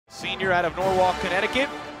senior out of Norwalk, Connecticut.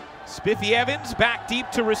 Spiffy Evans back deep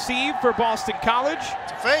to receive for Boston College.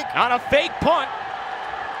 It's a fake. On a fake punt.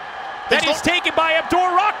 Then he's taken by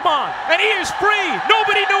Abdur-Rahman, and he is free.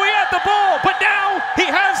 Nobody knew he had the ball, but now he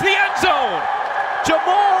has the end zone.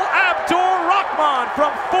 Jamal Abdur-Rahman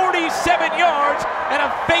from 47 yards and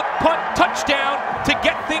a fake punt touchdown to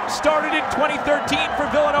get things started in 2013 for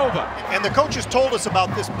Villanova. And the coaches told us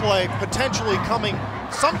about this play potentially coming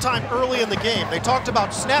sometime early in the game. They talked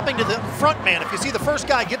about snapping to the front man. If you see the first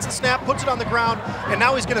guy gets the snap, puts it on the ground, and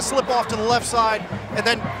now he's going to slip off to the left side and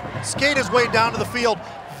then skate his way down to the field.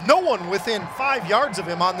 No one within 5 yards of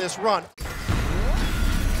him on this run.